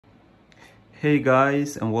Hey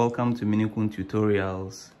guys, and welcome to Minikun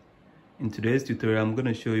Tutorials. In today's tutorial, I'm going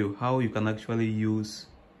to show you how you can actually use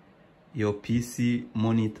your PC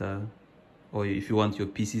monitor, or if you want your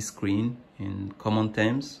PC screen in common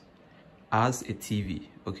terms, as a TV.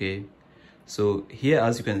 Okay, so here,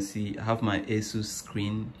 as you can see, I have my Asus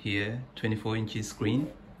screen here, 24 inches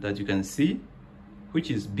screen that you can see,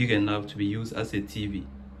 which is big enough to be used as a TV.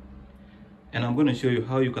 And I'm going to show you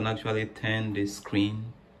how you can actually turn the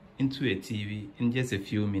screen into a TV in just a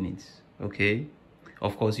few minutes. Okay,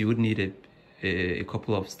 of course you would need a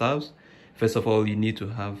couple of stuffs. First of all, you need to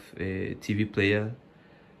have a TV player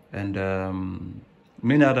and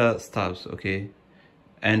many other stuffs. Okay,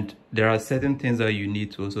 and there are certain things that you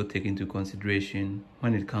need to also take into consideration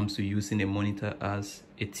when it comes to using a monitor as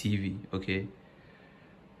a TV. Okay,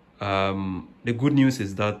 the good news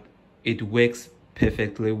is that it works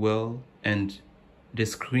perfectly well, and the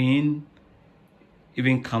screen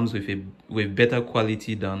even comes with better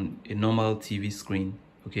quality than a normal TV screen.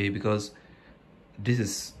 Okay, because this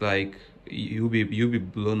is like you'll be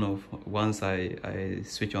blown off once I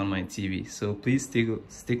switch on my TV. So please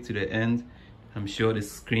stick to the end. I'm sure the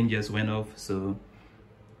screen just went off, so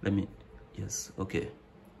let me, yes, okay,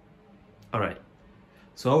 all right.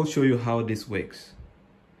 So I'll show you how this works.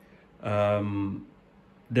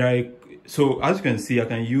 So as you can see, I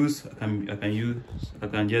can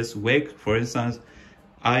just work. For instance,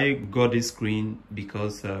 I got this screen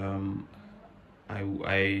because I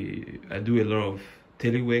do a lot of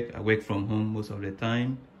telework. I work from home most of the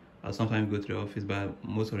time. I sometimes go to the office, but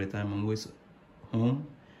most of the time I'm always home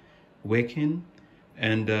working.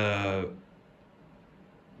 And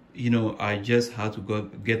you know, I just had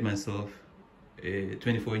to get myself a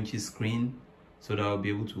 24 inches screen so that I'll be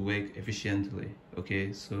able to work efficiently.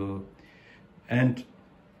 Okay, so, and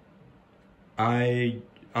I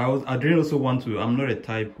didn't also want to, I'm not a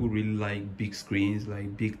type who really like big screens,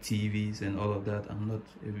 like big TVs and all of that. I'm not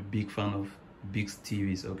a big fan of big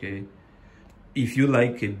TVs. Okay, if you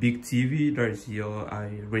like a big TV, that is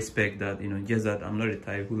I respect that, you know, just that I'm not a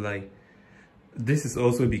type who like. This is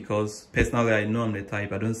also because personally I know I'm the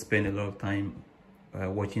type, I don't spend a lot of time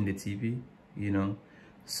watching the TV, you know.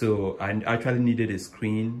 So I actually needed a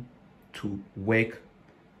screen to work,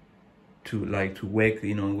 you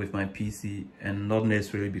know, with my PC, and not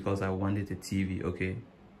necessarily because I wanted a TV. Okay,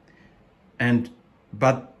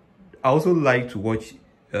 but I also like to watch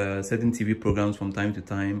certain TV programs from time to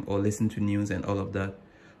time, or listen to news and all of that.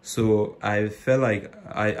 So I felt like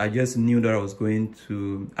I just knew that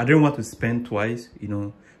I didn't want to spend twice, you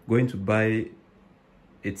know, going to buy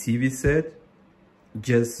a TV set.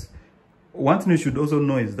 Just one thing you should also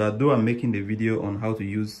know is that though I'm making the video on how to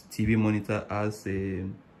use TV monitor as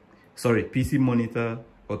PC monitor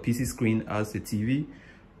or PC screen as a TV,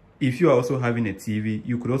 if you are also having a TV,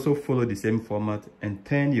 you could also follow the same format and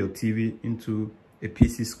turn your TV into a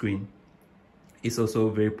PC screen. It's also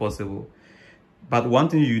very possible. But one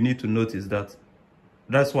thing you need to note is that's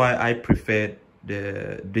why I prefer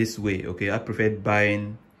this way. Okay, I prefer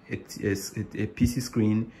buying a PC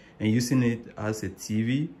screen and using it as a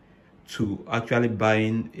TV to actually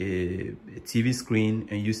buying a TV screen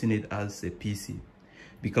and using it as a PC,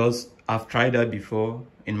 because I've tried that before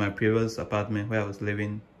in my previous apartment where I was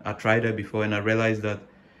living. I tried that before, and I realized that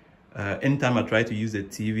anytime I try to use a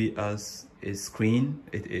TV as a screen,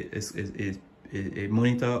 a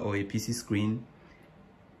monitor or a PC screen,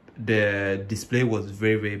 the display was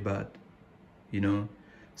very bad, you know.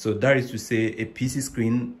 So that is to say, a PC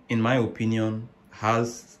screen, in my opinion,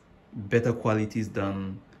 has better qualities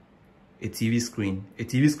than a TV screen. A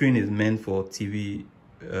TV screen is meant for TV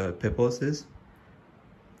purposes.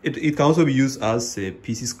 It can also be used as a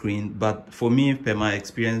PC screen, but for me, per my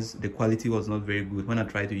experience, the quality was not very good when I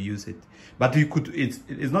tried to use it. But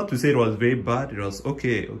it's not to say it was very bad. It was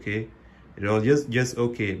okay. It was just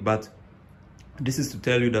okay. But this is to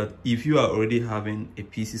tell you that if you are already having a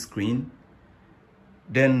PC screen,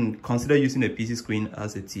 then consider using a PC screen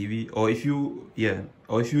as a TV. Or if you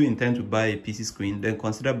intend to buy a PC screen, then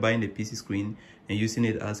consider buying a PC screen and using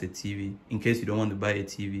it as a TV in case you don't want to buy a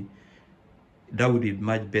TV. That would be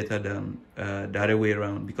much better than the other way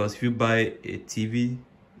around, because if you buy a TV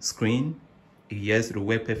screen, yes, it will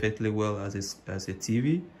work perfectly well as a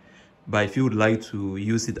TV, but if you would like to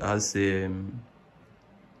use it as a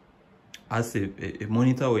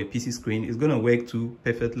monitor or a PC screen, it's going to work too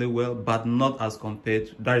perfectly well, but not as compared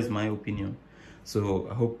to, that is my opinion. So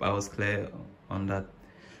I hope I was clear on that.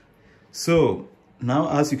 So now,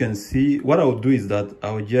 as you can see, what I will do is that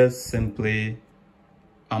I will just simply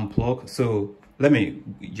unplug. So let me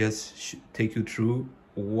just take you through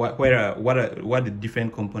what the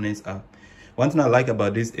different components are. One thing I like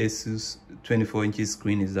about this Asus 24 inches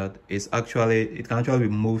screen is that it can actually be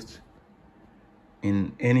moved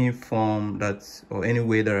in any form or any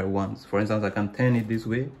way that I want. For instance, I can turn it this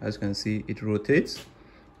way. As you can see, it rotates.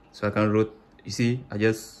 So I can rotate. You see,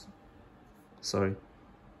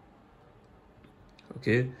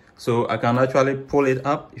 okay, so I can actually pull it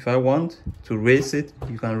up. If I want to raise it,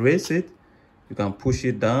 you can raise it. You can push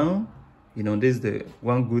it down. You know, this is the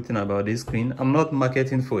one good thing about this screen. I'm not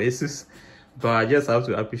marketing for Asus, but I just have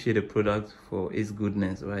to appreciate the product for its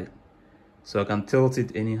goodness, right? So I can tilt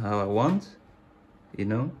it anyhow I want. You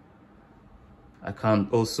know, I can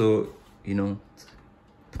also, you know,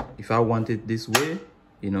 if I want it this way,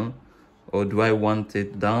 you know, or do I want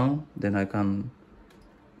it down, then I can,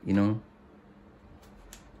 you know,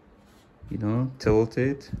 tilt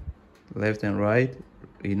it left and right,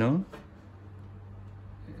 you know,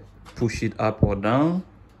 push it up or down,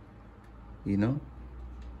 you know.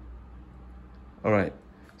 All right,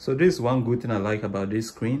 so this is one good thing I like about this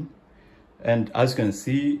screen. And as you can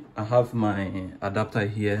see, I have my adapter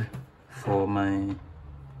here for my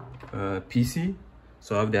PC.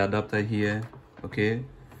 So I have the adapter here, okay.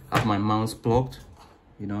 I have my mouse plugged,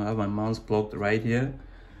 you know, I have my mouse plugged right here.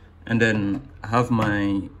 And then I have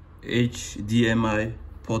my HDMI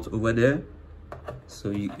port over there. So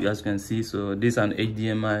you guys can see, so this is an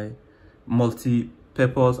HDMI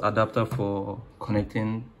multi-purpose adapter for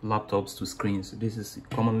connecting laptops to screens. This is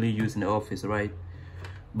commonly used in the office, right?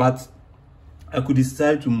 But I could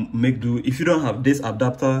decide to make do. If you don't have this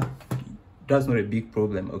adapter, that's not a big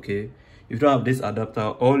problem, okay? If you don't have this adapter,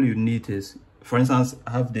 all you need is, for instance,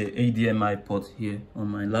 I have the HDMI port here on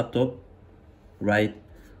my laptop, right?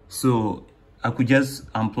 So I could just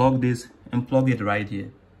unplug this and plug it right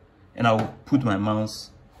here, and I'll put my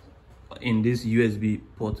mouse in this USB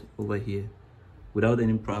port over here without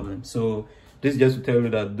any problem. So this is just to tell you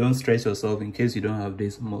that don't stress yourself in case you don't have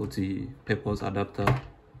this multi-purpose adapter.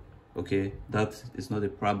 Okay, that is not a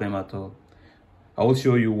problem at all. I will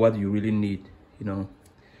show you what you really need, you know.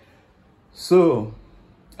 So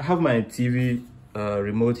I have my TV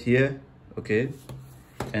remote here, okay,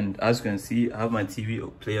 and as you can see, I have my TV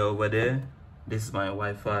player over there. This is my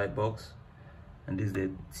Wi-Fi box, and this is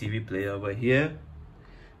the TV player over here.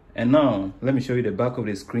 And now let me show you the back of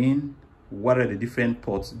the screen. What are the different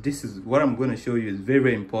ports? This is what I'm going to show you is very,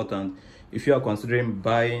 very important if you are considering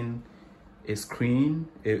buying a screen,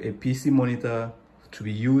 a PC monitor to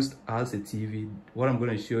be used as a TV. What I'm going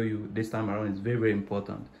to show you this time around is very, very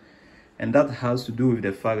important, and that has to do with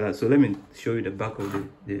the fact that, so let me show you the back of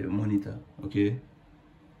the monitor, okay.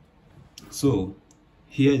 So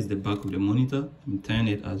here is the back of the monitor. I'm turn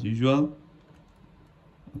it as usual,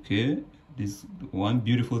 okay. This one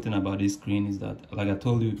beautiful thing about this screen is that, like I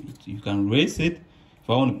told you, you can raise it. If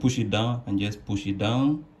I want to push it down, and just push it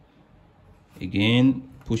down again,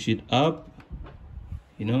 push it up,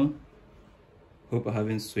 you know. Hope I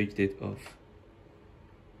haven't switched it off.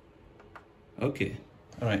 Okay,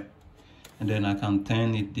 all right. And then I can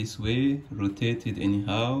turn it this way, rotate it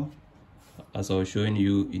anyhow, as I was showing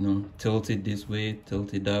you, you know, tilt it this way,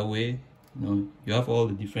 tilt it that way. You know, you have all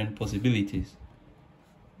the different possibilities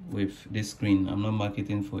with this screen. I'm not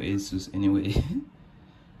marketing for Asus anyway.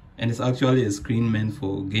 And it's actually a screen meant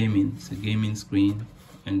for gaming. It's a gaming screen,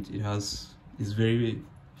 and it's very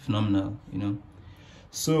phenomenal, you know.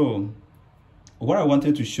 So what I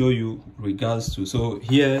wanted to show you regards to, so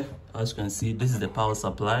here, as you can see, this is the power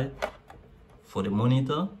supply for the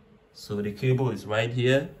monitor. So the cable is right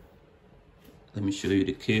here. Let me show you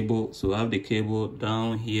the cable. So I have the cable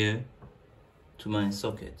down here to my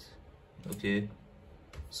socket, okay.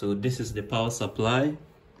 So this is the power supply,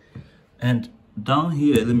 and down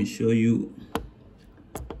here, let me show you,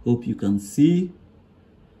 hope you can see,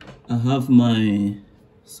 I have my,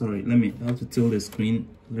 sorry, I have to tilt the screen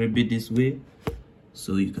a little bit this way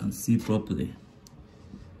so you can see properly,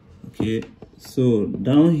 okay. So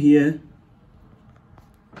down here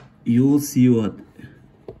you will see what?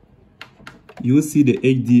 You will see the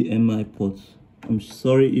HDMI port. I'm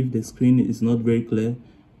sorry if the screen is not very clear,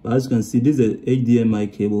 but as you can see, this is a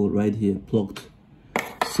HDMI cable right here, plugged.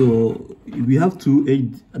 So we have two.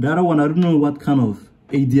 The other one, I don't know what kind of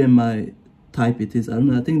HDMI type it is. I don't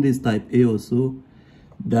know. I think this is type A or so.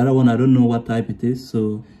 The other one, I don't know what type it is.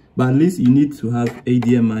 So, but at least you need to have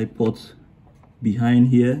HDMI ports behind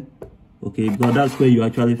here, okay, because that's where you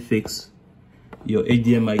actually fix your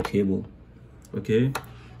HDMI cable, okay.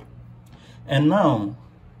 And now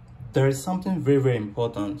there is something very, very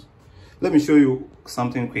important. Let me show you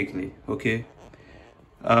something quickly, okay.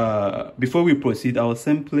 Before we proceed, I will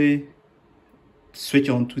simply switch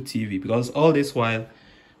on to TV, because all this while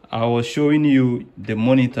I was showing you the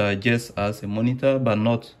monitor just as a monitor, but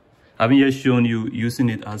not I've just shown you using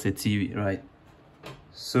it as a TV, right?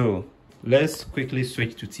 So let's quickly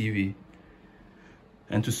switch to TV.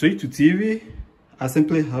 And to switch to TV, I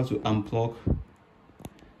simply have to unplug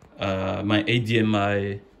my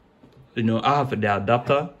HDMI. You know, I have the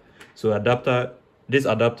adapter. So this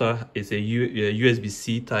adapter is a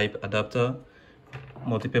USB-C type adapter,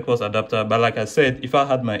 multi-purpose adapter. But like I said, if I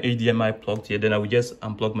had my HDMI plugged here, then I would just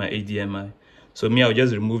unplug my HDMI. So I'll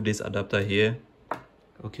just remove this adapter here,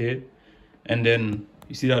 okay? And then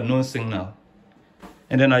you see that no signal.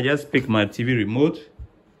 And then I just pick my TV remote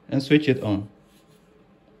and switch it on.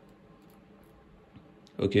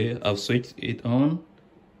 Okay, I've switched it on.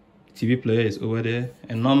 TV player is over there,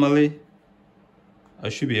 and normally I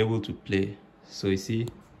should be able to play. So you see,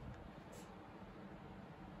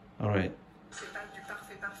 all right,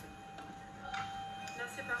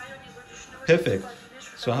 perfect.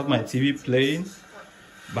 So I have my TV playing,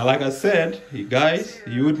 but like I said, guys,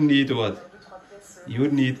 you would need what? You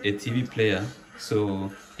would need a TV player.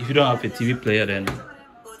 So if you don't have a TV player, then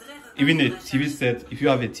even a TV set, if you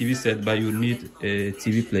have a TV set, but you need a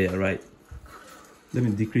TV player, right? Let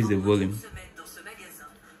me decrease the volume.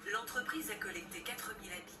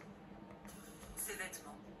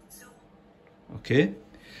 Okay,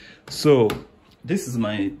 so this is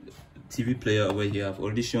my TV player over here. I've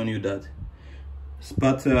already shown you that.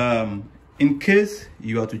 But in case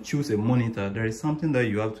you have to choose a monitor, there is something that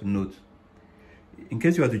you have to note. In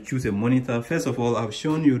case you have to choose a monitor, first of all, I've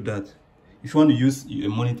shown you that if you want to use a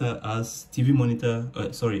monitor as TV monitor,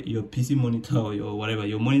 your PC monitor or your whatever,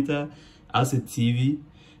 your monitor as a TV,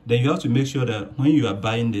 then you have to make sure that when you are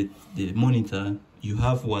buying the monitor, you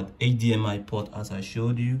have what? HDMI port, as I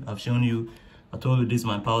showed you. I've shown you, I told you this is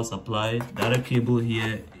my power supply. The other cable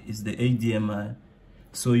here is the HDMI.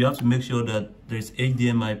 So you have to make sure that there's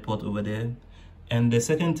HDMI port over there. And the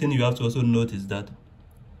second thing you have to also note is that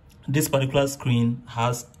this particular screen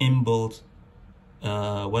has inbuilt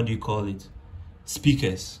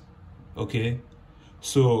speakers. Okay,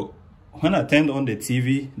 so when I turned on the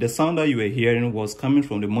TV, the sound that you were hearing was coming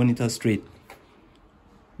from the monitor straight.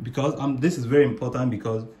 Because this is very important,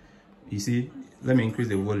 because you see, let me increase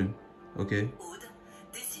the volume. Okay,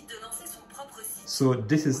 so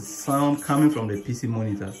this is sound coming from the PC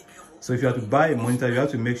monitor. So if you have to buy a monitor, you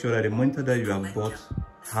have to make sure that the monitor that you have bought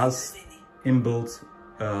has inbuilt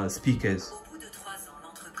speakers.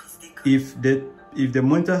 If the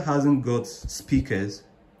monitor hasn't got speakers,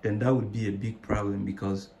 then that would be a big problem,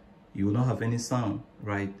 because you will not have any sound,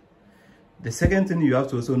 right? The second thing you have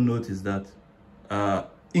to also note is that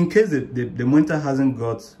in case the monitor hasn't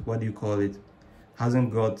got,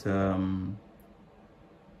 hasn't got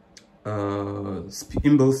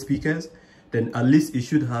inbuilt speakers, then at least it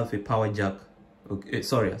should have a power jack. Okay,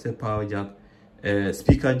 sorry, I said power jack,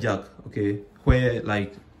 speaker jack. Okay, where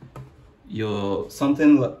like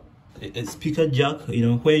something like a speaker jack, you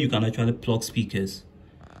know, where you can actually plug speakers.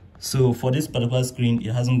 So for this particular screen,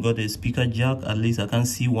 it hasn't got a speaker jack. At least I can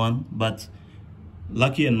see one, but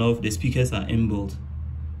lucky enough, the speakers are inbuilt.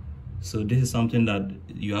 So this is something that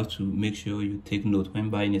you have to make sure you take note when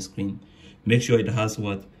buying a screen. Make sure it has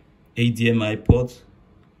what? HDMI port,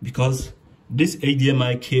 because this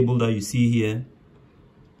HDMI cable that you see here,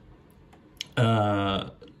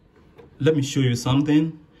 let me show you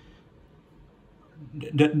something.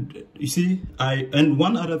 You see, and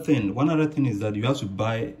one other thing is that you have to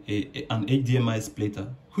buy an HDMI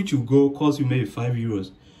splitter, which will cost you maybe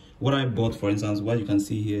 €5. What I bought, for instance, what you can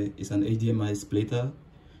see here is an HDMI splitter.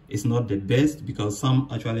 It's not the best, because some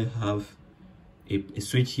actually have a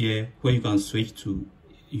switch here where you can switch to,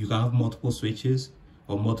 you can have multiple switches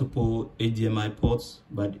or multiple HDMI ports,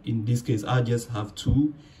 but in this case I just have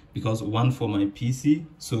two, because one for my PC.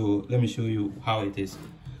 So let me show you how it is.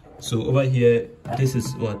 So over here, this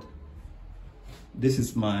is what? This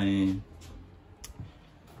is my,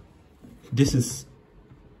 this is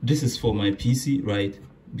for my PC, right?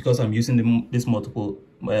 Because I'm using this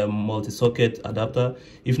multi-socket adapter.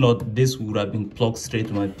 If not, this would have been plugged straight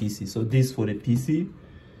to my PC. So this for the PC,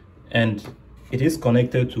 and it is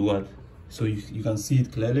connected to what? So you can see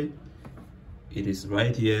it clearly. It is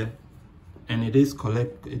right here, and it is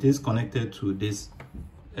connected to this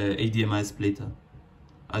HDMI splitter,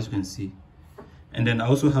 as you can see. And then I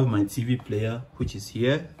also have my TV player, which is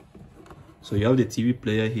here. So you have the TV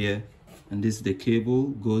player here, and this is the cable,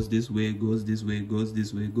 goes this way, goes this way, goes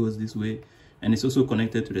this way, goes this way, and it's also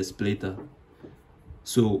connected to the splitter.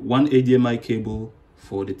 So one HDMI cable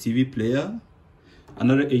for the TV player,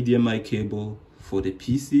 another HDMI cable for the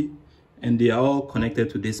PC, and they are all connected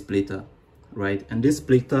to this splitter, right? And this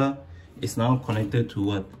splitter is now connected to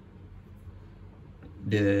what?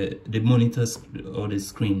 The monitors or the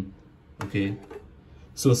screen. Okay,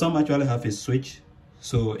 so some actually have a switch.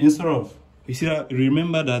 So instead of, you see that,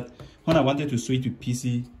 remember that when I wanted to switch to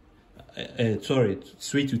PC,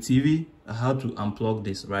 switch to TV, I had to unplug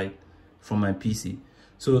this, right, from my PC.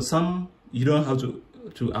 So some, you don't have to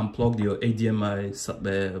unplug your HDMI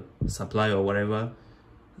supply or whatever.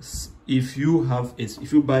 If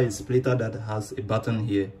you buy a splitter that has a button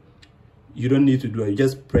here, you don't need to do it. You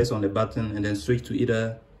just press on the button and then switch to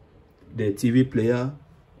either the TV player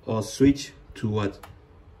or switch to what,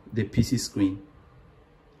 the PC screen.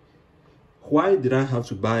 Why did I have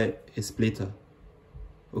to buy a splitter?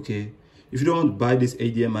 Okay, if you don't want to buy this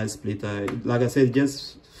HDMI splitter, like I said,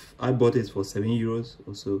 I bought it for €7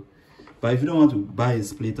 or so. But if you don't want to buy a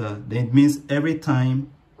splitter, then it means every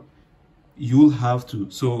time you'll have to,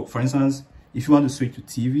 so for instance, if you want to switch to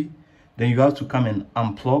TV, then you have to come and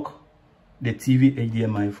unplug the TV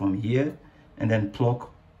HDMI from here and then plug.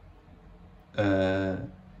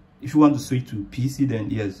 If you want to switch to PC,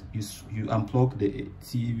 then yes, you unplug the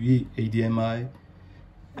TV HDMI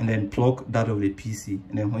and then plug that of the PC.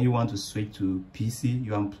 And then when you want to switch to PC,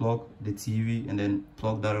 you unplug the TV and then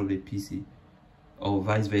plug that of the PC, or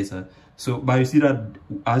vice versa. So, but you see that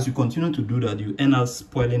as you continue to do that, you end up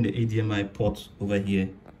spoiling the HDMI port over here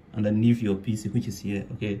underneath your PC, which is here.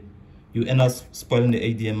 Okay, you end up spoiling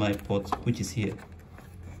the HDMI port, which is here.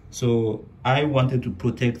 So I wanted to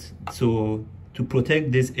protect, so to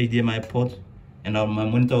protect this HDMI port and my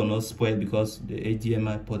monitor will not spoil because the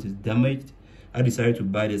HDMI port is damaged, I decided to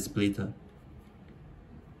buy the splitter,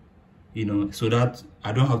 you know, so that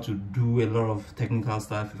I don't have to do a lot of technical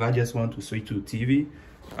stuff. If I just want to switch to TV,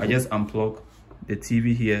 I just unplug the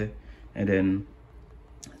TV here and then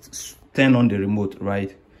turn on the remote,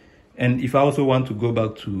 right? And if I also want to go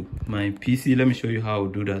back to my PC, let me show you how I'll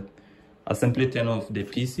do that. I simply turn off the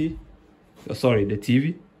PC, sorry, the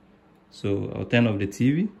TV. So I'll turn off the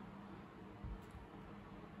TV.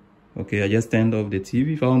 Okay, I just turned off the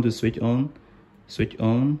TV. If I want to switch on,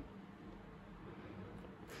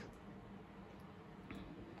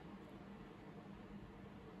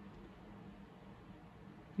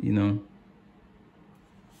 you know,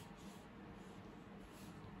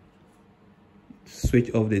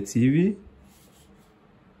 switch off the TV.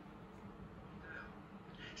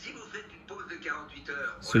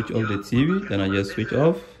 Switch off the TV, then I just switch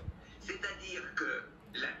off.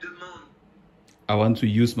 I want to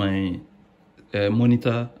use my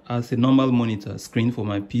monitor as a normal monitor screen for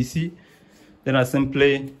my PC. Then I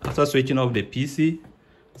simply, after switching off the PC,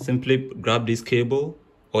 simply grab this cable,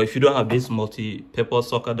 or if you don't have this multi-purpose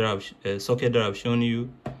socket that I've shown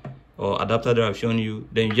you, or adapter that I've shown you,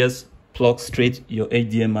 then you just plug straight your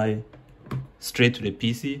HDMI straight to the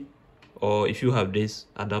PC. Or if you have this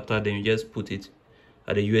adapter, then you just put it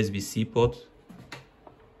at the USB-C port.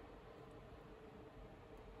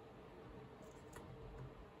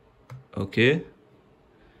 Okay,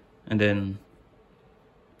 and then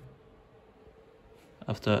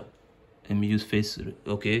after use face,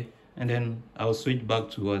 okay, and then I'll switch back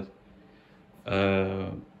to what,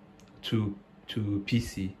 to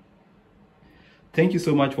PC. Thank you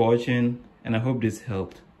so much for watching, and I hope this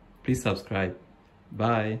helped. Please subscribe.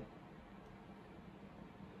 Bye.